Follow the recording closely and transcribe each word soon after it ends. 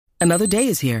Another day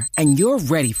is here, and you're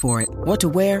ready for it. What to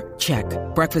wear? Check.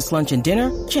 Breakfast, lunch, and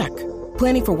dinner? Check.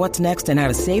 Planning for what's next and how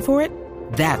to save for it?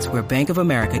 That's where Bank of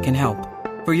America can help.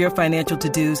 For your financial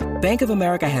to-dos, Bank of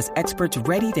America has experts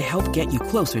ready to help get you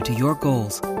closer to your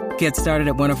goals. Get started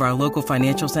at one of our local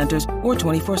financial centers or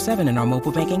 24/7 in our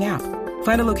mobile banking app.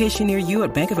 Find a location near you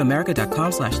at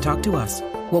bankofamerica.com/talktous.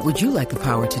 What would you like the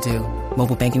power to do?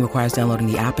 Mobile banking requires downloading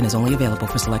the app and is only available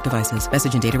for select devices.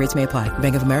 Message and data rates may apply.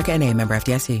 Bank of America N.A., member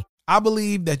FDIC. I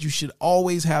believe that you should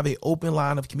always have an open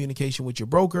line of communication with your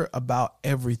broker about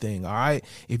everything, all right?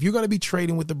 If you're going to be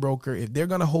trading with the broker, if they're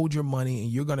going to hold your money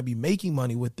and you're going to be making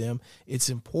money with them, it's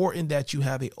important that you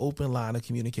have an open line of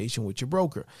communication with your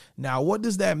broker. Now, what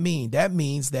does that mean? That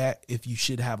means that if you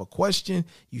should have a question,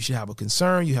 you should have a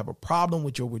concern, you have a problem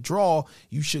with your withdrawal,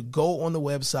 you should go on the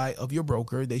website of your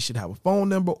broker. They should have a phone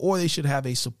number or they should have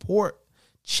a support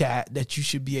chat that you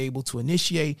should be able to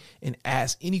initiate and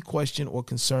ask any question or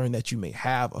concern that you may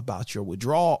have about your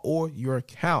withdrawal or your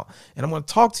account. And I'm going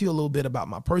to talk to you a little bit about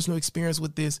my personal experience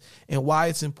with this and why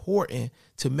it's important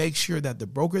to make sure that the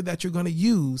broker that you're going to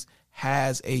use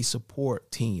has a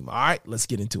support team. All right, let's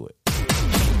get into it.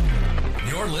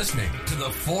 You're listening to the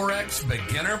Forex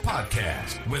Beginner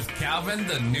Podcast with Calvin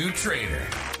the New Trader.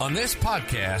 On this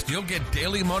podcast, you'll get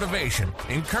daily motivation,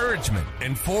 encouragement,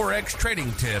 and Forex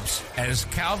trading tips as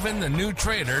Calvin the New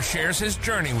Trader shares his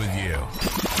journey with you.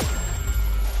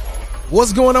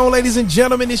 What's going on, ladies and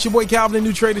gentlemen? It's your boy Calvin the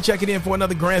New Trader checking in for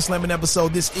another Grand Slamming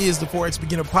episode. This is the Forex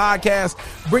Beginner Podcast,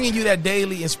 bringing you that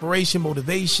daily inspiration,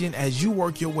 motivation as you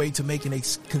work your way to making a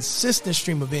consistent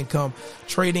stream of income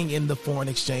trading in the foreign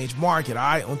exchange market. All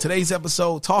right, on today's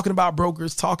episode, talking about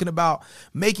brokers, talking about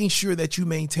making sure that you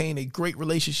maintain a great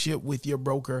relationship with your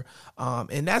broker.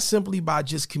 And that's simply by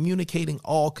just communicating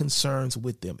all concerns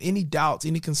with them. Any doubts,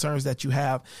 any concerns that you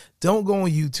have, don't go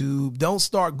on YouTube. Don't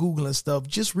start Googling stuff.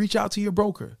 Just reach out to your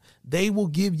broker. They will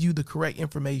give you the correct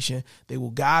information. They will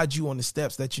guide you on the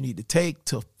steps that you need to take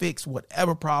to fix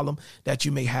whatever problem that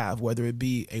you may have, whether it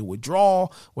be a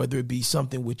withdrawal, whether it be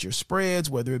something with your spreads,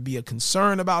 whether it be a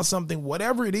concern about something,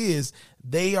 whatever it is,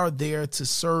 they are there to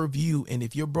serve you. And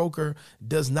if your broker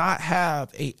does not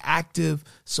have an active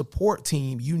support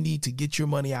team, you need to get your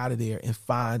money out of there and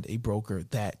find a broker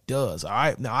that does. All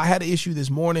right. Now, I had an issue this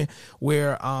morning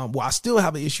where, I still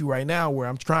have an issue right now where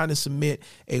I'm trying to submit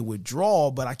a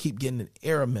withdrawal, but I keep getting an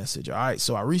error message. All right.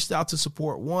 So I reached out to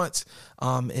support once,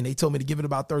 and they told me to give it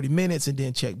about 30 minutes and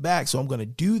then check back. So I'm going to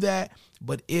do that.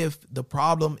 But if the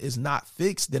problem is not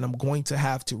fixed, then I'm going to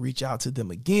have to reach out to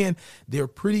them again. They're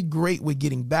pretty great with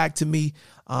getting back to me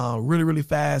really, really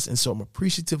fast. And so I'm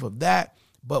appreciative of that.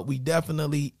 But we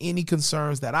definitely, any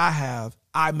concerns that I have,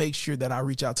 I make sure that I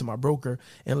reach out to my broker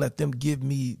and let them give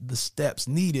me the steps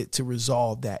needed to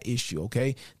resolve that issue.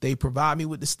 Okay. They provide me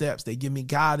with the steps. They give me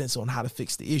guidance on how to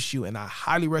fix the issue. And I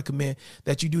highly recommend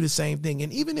that you do the same thing.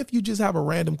 And even if you just have a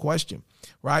random question,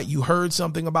 right? You heard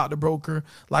something about the broker,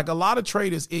 like a lot of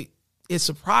traders, it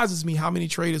surprises me how many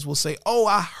traders will say, oh,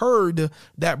 I heard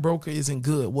that broker isn't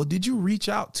good. Well, did you reach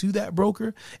out to that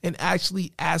broker and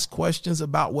actually ask questions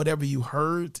about whatever you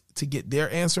heard to get their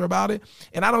answer about it?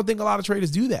 And I don't think a lot of traders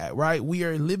do that, right? We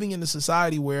are living in a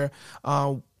society where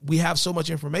we have so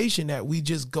much information that we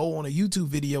just go on a YouTube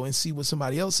video and see what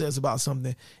somebody else says about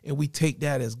something, and we take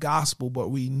that as gospel.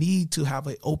 But we need to have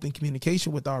an open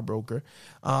communication with our broker,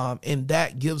 and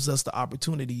that gives us the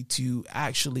opportunity to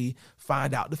actually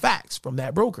find out the facts from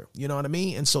that broker. You know what I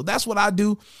mean? And so that's what I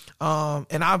do.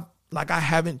 And I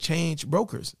haven't changed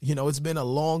brokers. You know, it's been a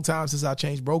long time since I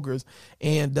changed brokers,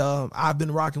 and I've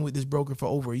been rocking with this broker for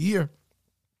over a year.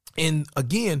 And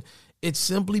again, it's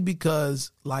simply because,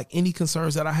 like any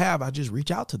concerns that I have, I just reach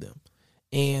out to them.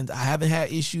 And I haven't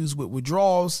had issues with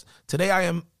withdrawals. Today I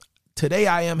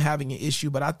am having an issue,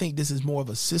 but I think this is more of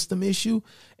a system issue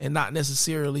and not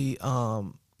necessarily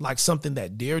like something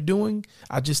that they're doing.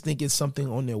 I just think it's something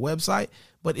on their website,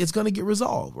 but it's going to get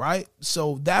resolved, right?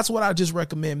 So that's what I just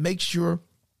recommend. Make sure,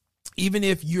 even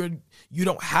if you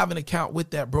don't have an account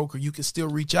with that broker, you can still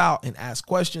reach out and ask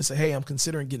questions. Say, hey, I'm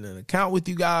considering getting an account with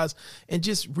you guys, and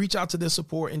just reach out to their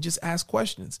support and just ask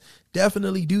questions.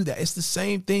 Definitely do that. It's the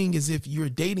same thing as if you're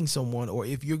dating someone, or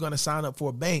if you're going to sign up for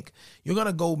a bank, you're going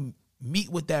to go meet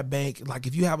with that bank. Like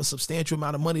if you have a substantial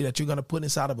amount of money that you're going to put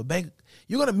inside of a bank,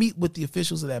 you're going to meet with the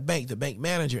officials of that bank, the bank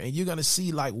manager, and you're going to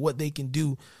see like what they can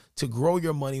do to grow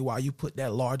your money while you put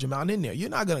that large amount in there. You're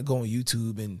not going to go on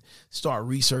YouTube and start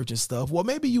researching stuff. Well,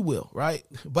 maybe you will, right?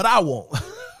 But I won't,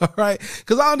 all right?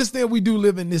 Because I understand we do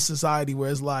live in this society where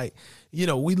it's like, you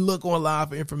know, we look online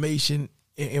for information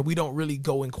and we don't really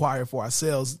go inquire for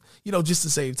ourselves, you know, just to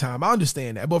save time. I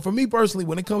understand that. But for me personally,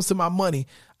 when it comes to my money,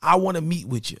 I want to meet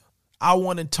with you. I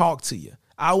want to talk to you.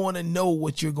 I want to know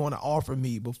what you're going to offer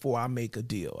me before I make a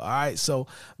deal. All right. So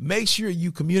make sure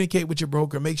you communicate with your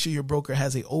broker. Make sure your broker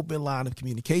has an open line of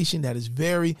communication. That is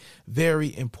very,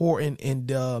 very important. And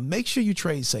make sure you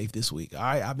trade safe this week. All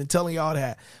right. I've been telling y'all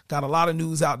that. Got a lot of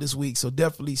news out this week. So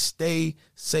definitely stay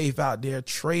safe out there.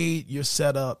 Trade your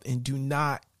setup and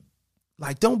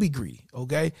don't be greedy.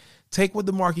 Okay. Take what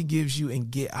the market gives you and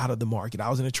get out of the market. I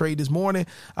was in a trade this morning.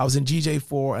 I was in GJ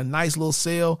for a nice little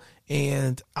sale,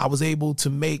 and I was able to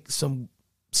make some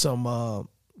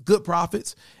good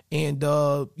profits. And,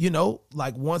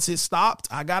 once it stopped,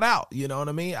 I got out. You know what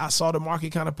I mean? I saw the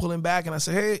market kind of pulling back, and I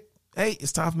said, hey,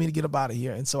 it's time for me to get up out of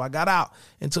here. And so I got out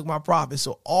and took my profit.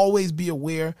 So always be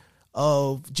aware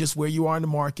of just where you are in the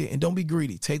market, and don't be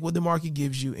greedy. Take what the market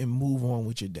gives you and move on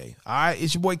with your day. All right.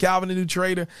 It's your boy Calvin, the New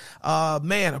Trader.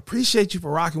 Man, appreciate you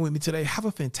for rocking with me today. Have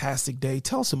a fantastic day.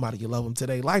 Tell somebody you love them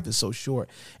today. Life is so short,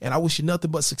 and I wish you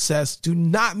nothing but success. Do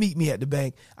not meet me at the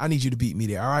bank. I need you to beat me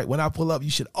there. All right. When I pull up, you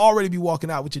should already be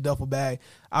walking out with your duffel bag.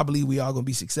 I believe we are going to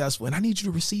be successful, and I need you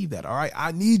to receive that. All right.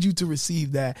 I need you to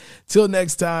receive that. Till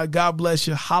next time, God bless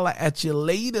you. Holla at you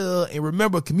later. And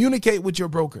remember, communicate with your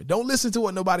broker. Don't listen to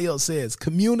what nobody else says.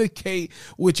 Communicate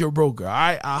with your broker. All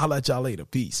right. I'll holla at y'all later.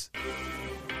 Peace.